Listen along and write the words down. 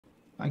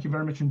Thank you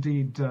very much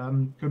indeed.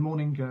 Good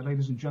morning,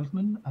 ladies and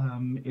gentlemen.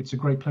 It's a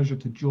great pleasure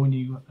to join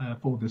you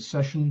for this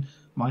session.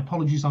 My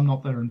apologies, I'm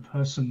not there in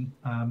person,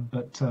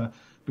 but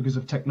because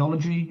of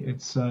technology,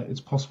 it's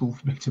possible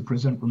for me to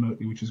present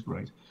remotely, which is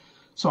great.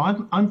 So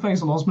I'm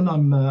Faizel Osman.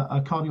 I'm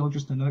a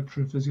cardiologist and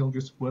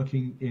electrophysiologist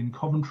working in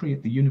Coventry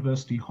at the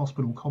University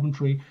Hospital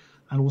Coventry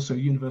and also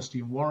University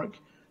of Warwick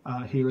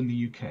here in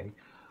the UK.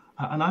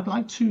 And I'd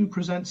like to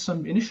present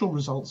some initial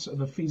results of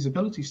a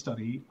feasibility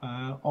study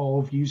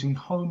of using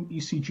home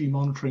ECG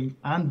monitoring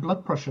and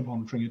blood pressure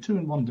monitoring, a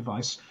two-in-one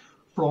device,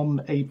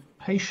 from a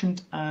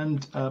patient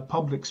and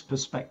public's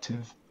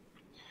perspective.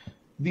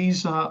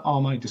 These are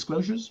my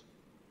disclosures.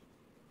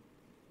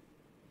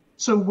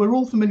 So we're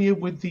all familiar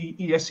with the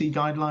ESC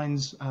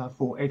guidelines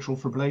for atrial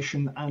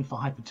fibrillation and for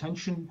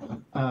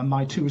hypertension.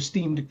 My two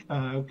esteemed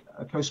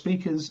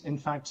co-speakers, in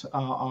fact,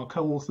 are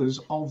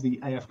co-authors of the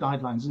AF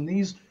guidelines, and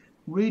these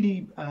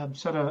really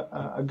set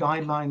a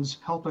guidelines,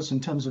 help us in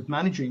terms of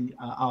managing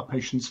our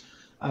patients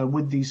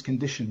with these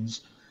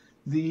conditions.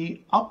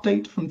 The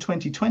update from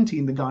 2020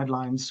 in the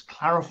guidelines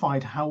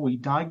clarified how we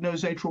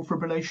diagnose atrial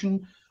fibrillation,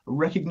 a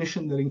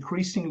recognition that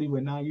increasingly we're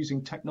now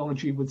using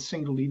technology with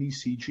single lead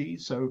ECG.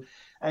 So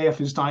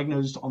AF is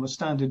diagnosed on a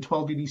standard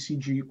 12-lead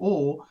ECG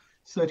or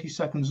 30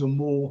 seconds or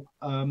more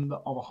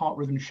of a heart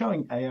rhythm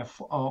showing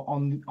AF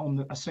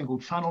on a single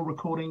channel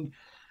recording.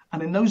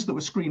 And in those that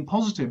were screen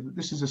positive,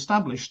 this is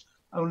established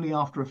only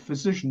after a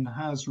physician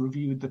has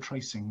reviewed the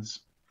tracings.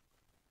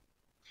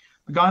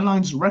 The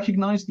guidelines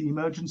recognize the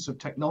emergence of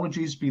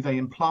technologies, be they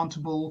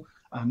implantable,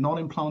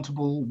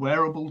 non-implantable,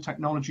 wearable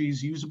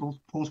technologies, usable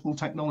portable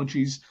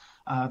technologies.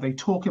 They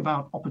talk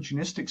about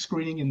opportunistic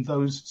screening in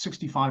those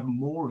 65 or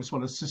more, as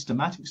well as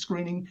systematic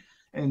screening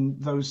in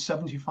those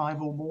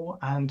 75 or more,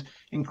 and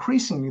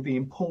increasingly the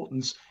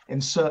importance in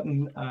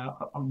certain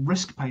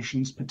risk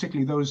patients,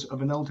 particularly those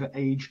of an older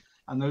age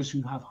and those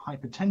who have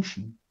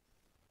hypertension.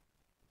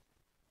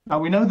 Now,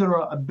 we know there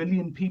are 1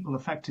 billion people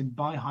affected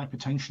by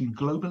hypertension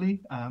globally.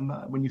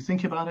 When you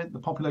think about it, the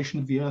population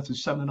of the Earth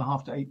is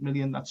 7.5 to 8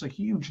 million. That's a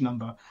huge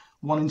number.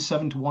 1 in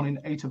 7 to 1 in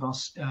 8 of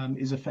us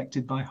is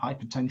affected by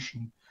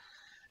hypertension.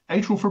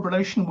 Atrial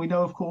fibrillation, we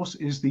know, of course,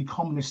 is the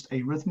commonest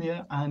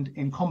arrhythmia, and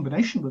in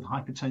combination with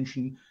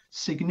hypertension,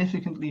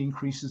 significantly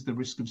increases the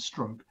risk of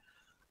stroke.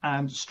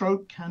 And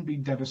stroke can be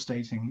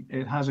devastating.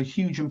 It has a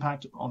huge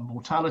impact on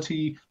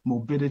mortality,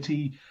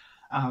 morbidity,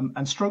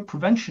 and stroke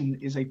prevention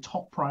is a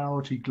top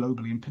priority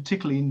globally, and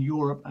particularly in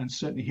Europe and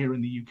certainly here in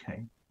the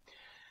UK.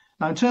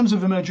 Now, in terms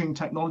of emerging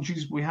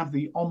technologies, we have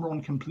the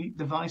Omron Complete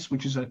device,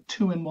 which is a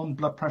two-in-one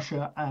blood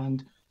pressure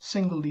and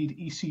single-lead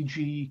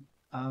ECG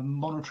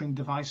monitoring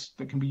device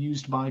that can be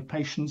used by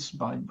patients,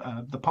 by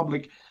the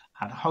public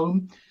at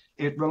home.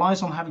 It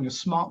relies on having a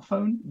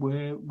smartphone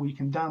where we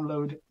can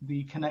download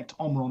the Connect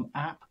Omron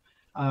app,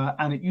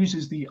 and it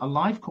uses the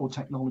AliveCore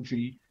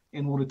technology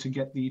in order to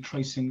get the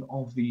tracing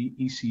of the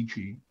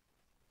ECG.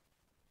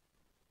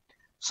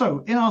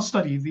 So in our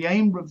study, the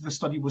aim of the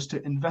study was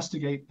to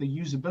investigate the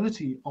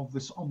usability of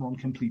this Omron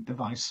Complete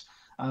device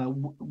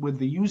with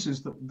the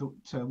users that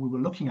we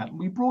were looking at.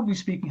 We, broadly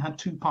speaking, had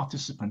two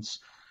participants.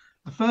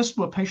 The first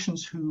were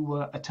patients who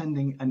were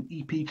attending an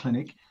EP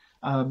clinic.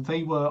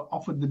 They were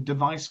offered the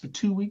device for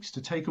 2 weeks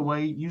to take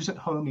away, use at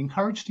home,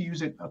 encouraged to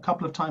use it a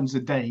couple of times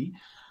a day.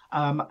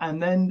 And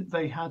then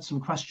they had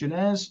some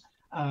questionnaires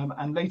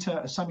and later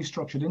a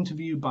semi-structured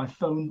interview by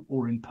phone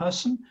or in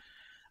person.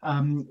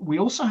 We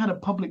also had a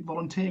public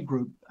volunteer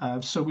group.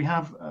 So we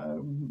have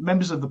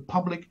members of the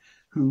public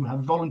who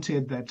have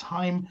volunteered their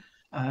time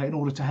in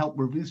order to help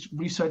with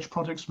research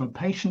projects from a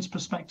patient's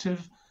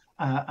perspective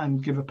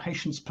and give a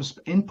patient's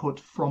input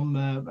from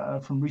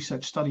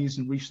research studies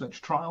and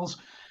research trials.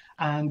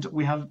 And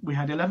we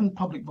had 11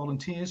 public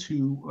volunteers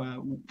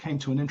who came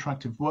to an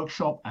interactive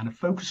workshop and a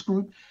focus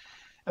group.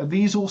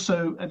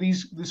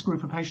 This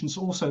group of patients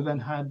also then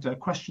had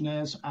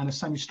questionnaires and a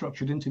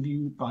semi-structured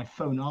interview by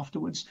phone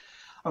afterwards.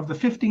 Of the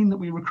 15 that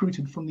we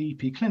recruited from the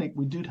EP clinic,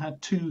 we did have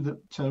 2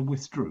 that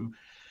withdrew.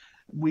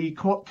 We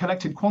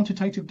collected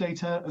quantitative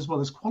data as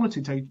well as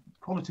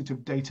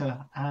qualitative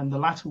data, and the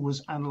latter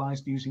was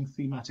analyzed using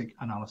thematic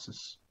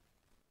analysis.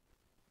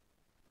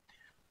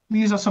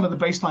 These are some of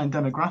the baseline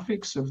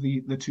demographics of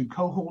the two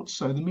cohorts.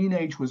 So the mean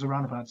age was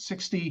around about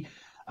 60,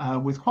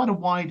 with quite a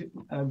wide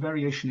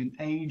variation in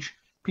age.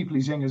 People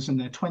as young as in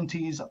their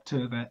 20s up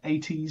to their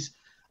 80s,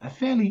 a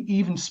fairly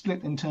even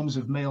split in terms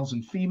of males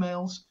and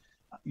females.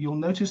 You'll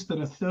notice that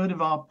a third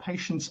of our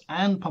patients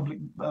and public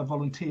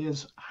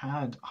volunteers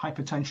had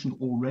hypertension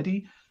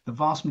already, the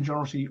vast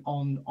majority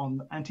on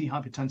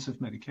antihypertensive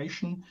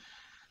medication.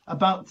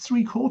 About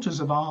 3/4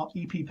 of our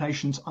EP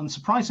patients,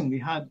 unsurprisingly,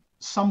 had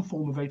some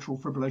form of atrial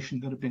fibrillation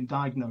that had been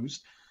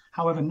diagnosed.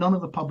 However, none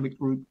of the public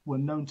group were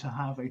known to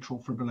have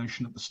atrial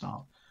fibrillation at the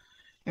start.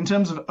 In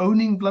terms of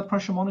owning blood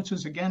pressure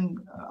monitors, again,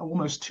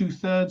 almost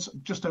 2/3,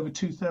 just over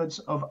 2/3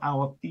 of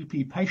our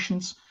EP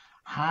patients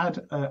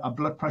had a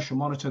blood pressure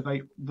monitor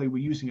they were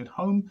using at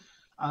home.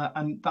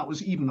 And that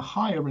was even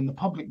higher in the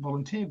public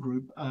volunteer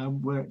group,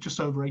 where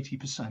just over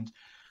 80%.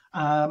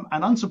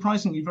 And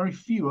unsurprisingly, very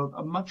few,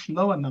 a much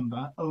lower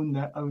number, own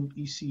their own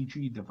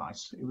ECG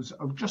device. It was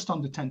just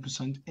under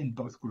 10% in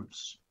both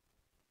groups.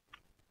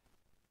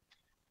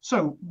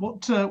 So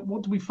what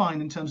do we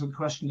find in terms of the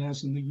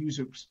questionnaires and the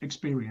user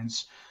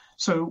experience?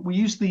 So we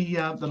used the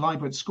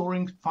Liebert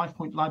scoring,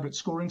 5-point Liebert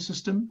scoring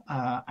system,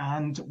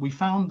 and we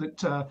found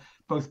that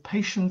both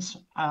patients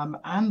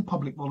and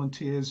public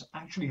volunteers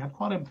actually had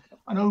quite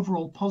an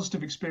overall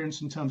positive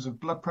experience in terms of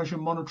blood pressure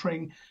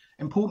monitoring,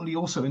 importantly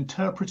also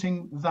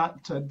interpreting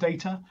that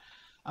data.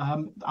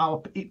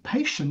 Our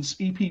patients,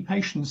 EP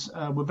patients,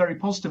 were very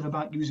positive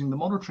about using the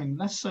monitoring,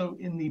 less so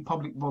in the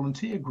public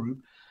volunteer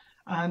group.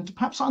 And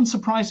perhaps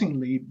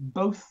unsurprisingly,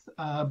 both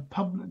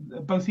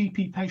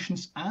EP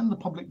patients and the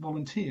public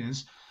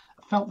volunteers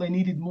felt they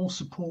needed more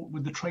support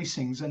with the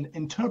tracings and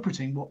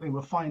interpreting what they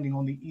were finding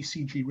on the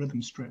ECG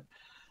rhythm strip.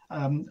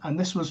 And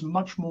this was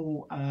much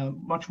more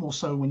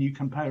so when you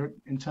compare it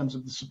in terms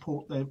of the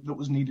support that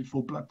was needed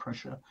for blood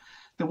pressure.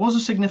 There was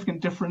a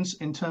significant difference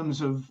in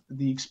terms of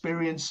the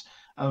experience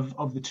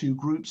of the two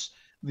groups.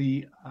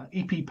 The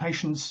EP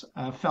patients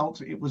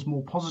felt it was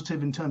more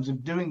positive in terms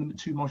of doing the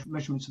two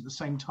measurements at the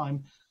same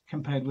time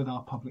compared with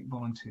our public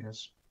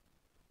volunteers.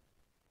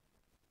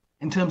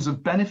 In terms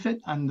of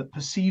benefit and the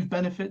perceived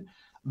benefit,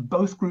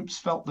 both groups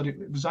felt that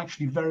it was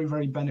actually very,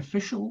 very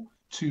beneficial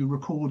to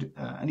record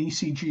an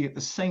ECG at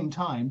the same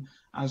time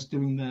as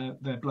doing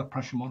their blood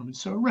pressure monitoring.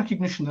 So a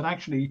recognition that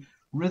actually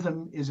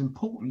rhythm is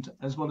important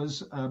as well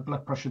as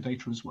blood pressure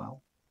data as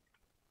well.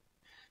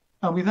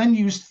 We then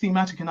used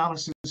thematic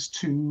analysis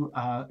to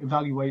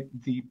evaluate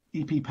the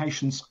EP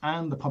patients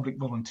and the public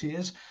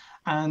volunteers.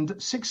 And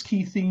 6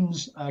 key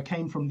themes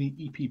came from the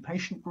EP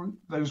patient group.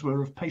 Those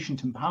were of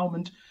patient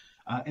empowerment,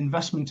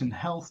 investment in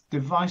health,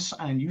 device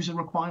and user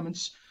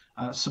requirements,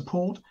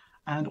 support,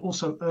 and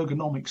also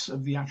ergonomics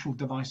of the actual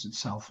device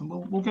itself. And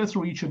we'll go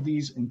through each of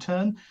these in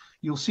turn.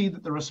 You'll see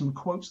that there are some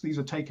quotes. These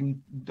are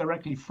taken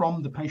directly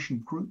from the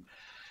patient group.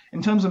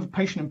 In terms of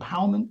patient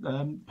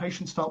empowerment,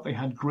 patients felt they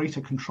had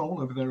greater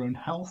control over their own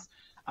health.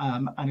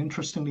 And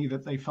interestingly,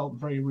 that they felt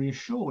very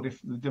reassured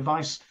if the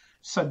device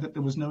said that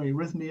there was no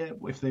arrhythmia,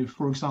 if they,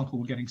 for example,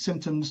 were getting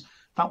symptoms,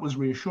 that was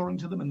reassuring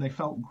to them and they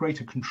felt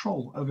greater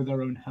control over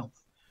their own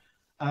health.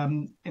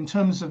 In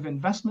terms of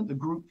investment, the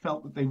group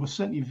felt that they were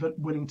certainly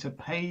willing to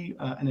pay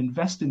and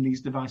invest in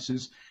these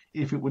devices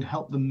if it would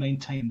help them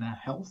maintain their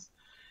health.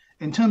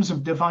 In terms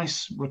of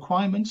device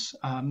requirements,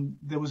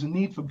 there was a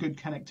need for good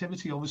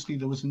connectivity. Obviously,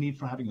 there was a need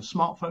for having a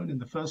smartphone in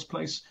the first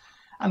place.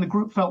 And the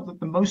group felt that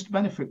the most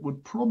benefit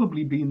would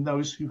probably be in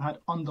those who had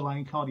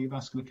underlying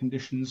cardiovascular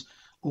conditions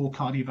or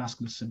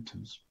cardiovascular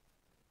symptoms.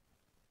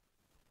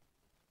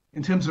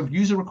 In terms of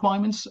user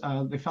requirements,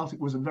 they felt it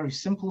was a very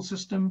simple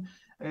system.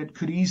 It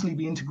could easily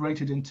be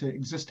integrated into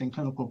existing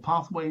clinical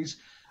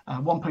pathways.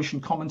 One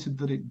patient commented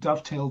that it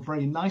dovetailed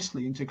very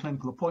nicely into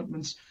clinical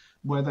appointments,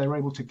 where they're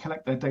able to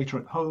collect their data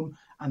at home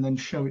and then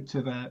show it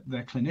to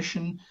their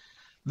clinician.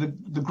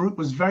 The group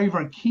was very,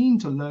 very keen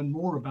to learn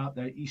more about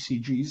their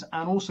ECGs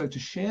and also to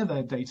share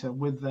their data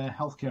with their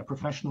healthcare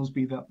professionals,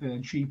 be that their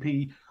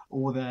GP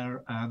or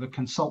the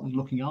consultant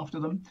looking after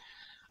them.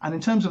 And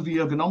in terms of the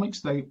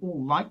ergonomics, they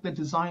all liked the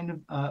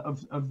design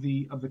of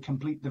the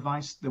complete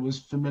device. There was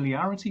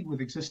familiarity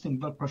with existing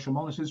blood pressure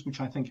monitors,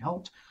 which I think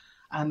helped.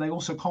 And they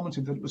also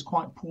commented that it was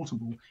quite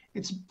portable.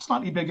 It's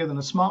slightly bigger than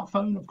a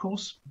smartphone, of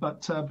course,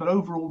 but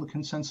overall the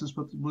consensus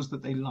was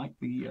that they liked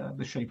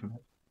the shape of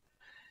it.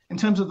 In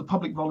terms of the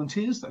public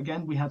volunteers,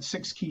 again, we had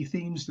 6 key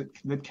themes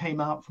that came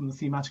out from the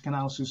thematic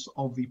analysis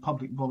of the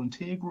public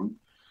volunteer group.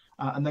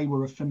 And they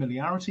were a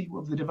familiarity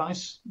of the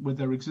device with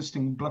their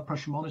existing blood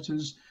pressure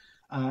monitors,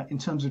 in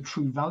terms of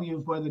true value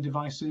of where the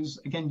device is,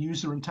 again,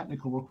 user and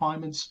technical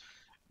requirements,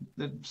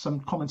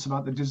 some comments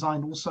about the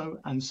design also,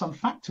 and some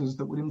factors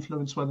that would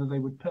influence whether they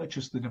would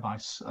purchase the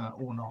device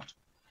or not.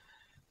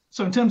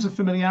 So in terms of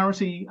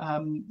familiarity,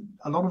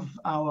 a lot of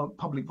our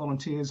public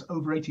volunteers,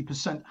 over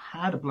 80%,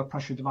 had a blood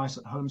pressure device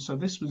at home. So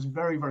this was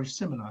very, very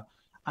similar.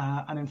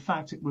 And in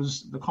fact,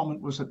 the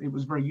comment was that it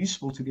was very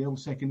useful to be able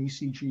to take an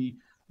ECG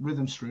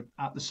rhythm strip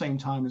at the same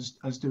time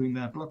as doing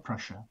their blood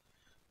pressure.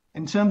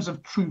 In terms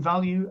of true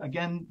value,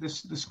 again,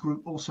 this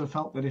group also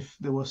felt that if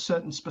there were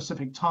certain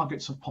specific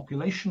targets of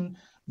population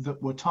that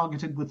were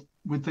targeted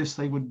with this,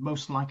 they would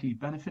most likely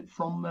benefit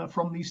from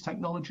these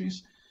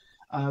technologies.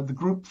 The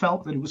group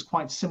felt that it was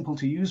quite simple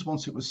to use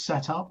once it was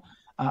set up.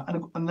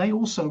 And they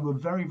also were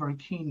very, very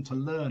keen to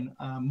learn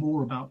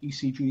more about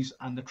ECGs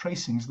and the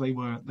tracings they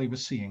were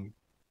seeing.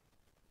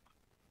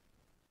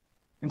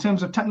 In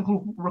terms of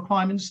technical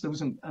requirements, there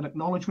was an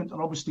acknowledgement that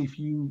obviously if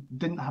you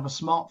didn't have a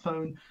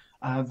smartphone,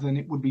 then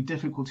it would be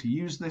difficult to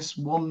use this.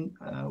 One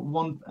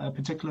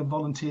particular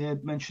volunteer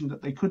mentioned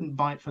that they couldn't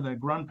buy it for their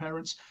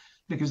grandparents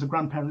because the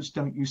grandparents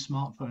don't use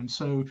smartphones.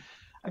 So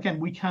again,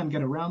 we can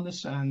get around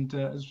this. And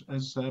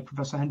as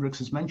Professor Hendricks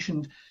has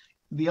mentioned,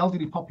 the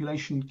elderly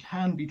population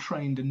can be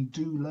trained and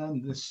do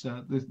learn this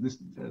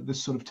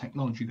sort of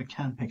technology. They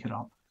can pick it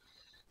up.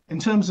 In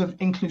terms of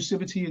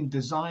inclusivity and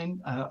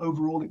design,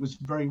 overall it was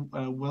very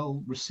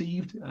well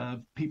received.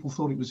 People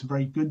thought it was a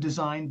very good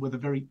design with a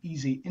very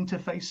easy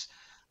interface.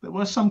 There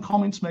were some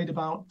comments made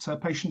about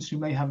patients who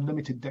may have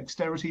limited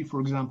dexterity,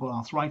 for example,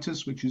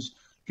 arthritis, which is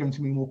going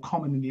to be more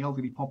common in the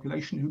elderly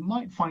population, who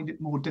might find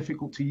it more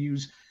difficult to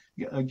use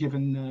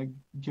given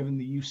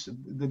the use of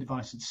the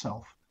device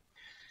itself.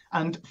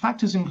 And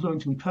factors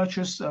influencing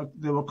purchase,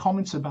 there were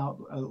comments about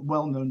a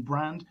well-known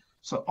brand.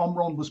 So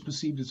Omron was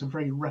perceived as a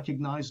very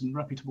recognized and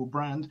reputable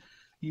brand,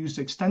 used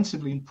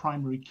extensively in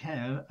primary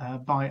care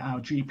by our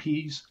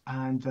GPs,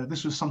 and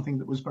this was something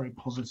that was very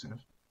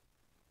positive.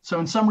 So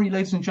in summary,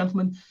 ladies and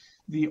gentlemen,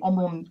 the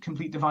Omron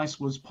Complete device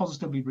was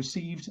positively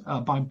received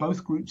by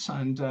both groups,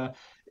 and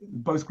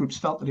both groups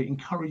felt that it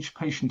encouraged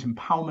patient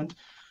empowerment.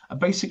 A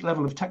basic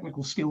level of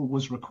technical skill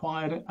was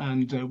required,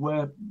 and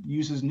where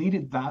users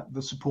needed that,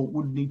 the support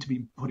would need to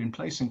be put in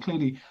place, and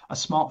clearly a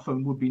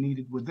smartphone would be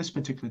needed with this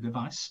particular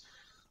device.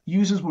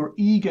 Users were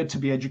eager to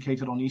be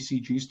educated on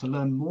ECGs to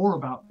learn more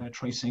about their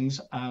tracings,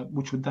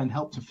 which would then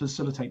help to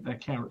facilitate their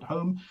care at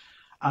home.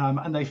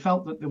 And they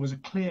felt that there was a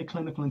clear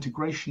clinical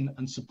integration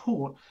and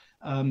support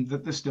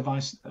that this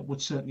device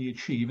would certainly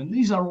achieve. And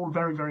these are all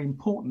very, very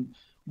important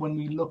when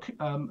we look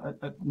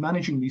at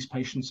managing these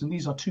patients. And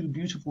these are two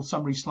beautiful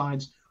summary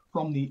slides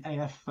from the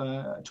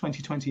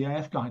 2020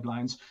 AF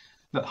guidelines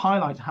that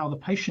highlight how the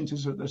patient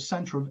is at the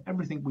center of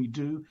everything we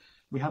do.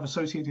 We have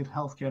associated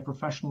healthcare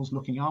professionals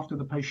looking after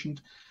the patient,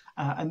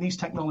 and these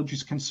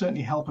technologies can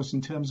certainly help us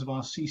in terms of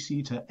our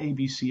CC to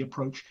ABC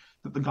approach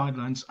that the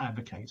guidelines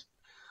advocate.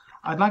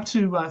 I'd like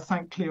to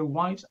thank Cleo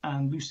White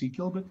and Lucy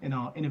Gilbert in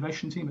our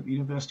innovation team at the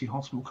University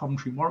Hospital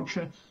Coventry,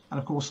 Warwickshire, and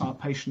of course our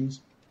patients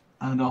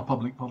and our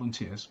public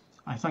volunteers.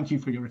 I thank you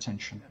for your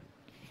attention.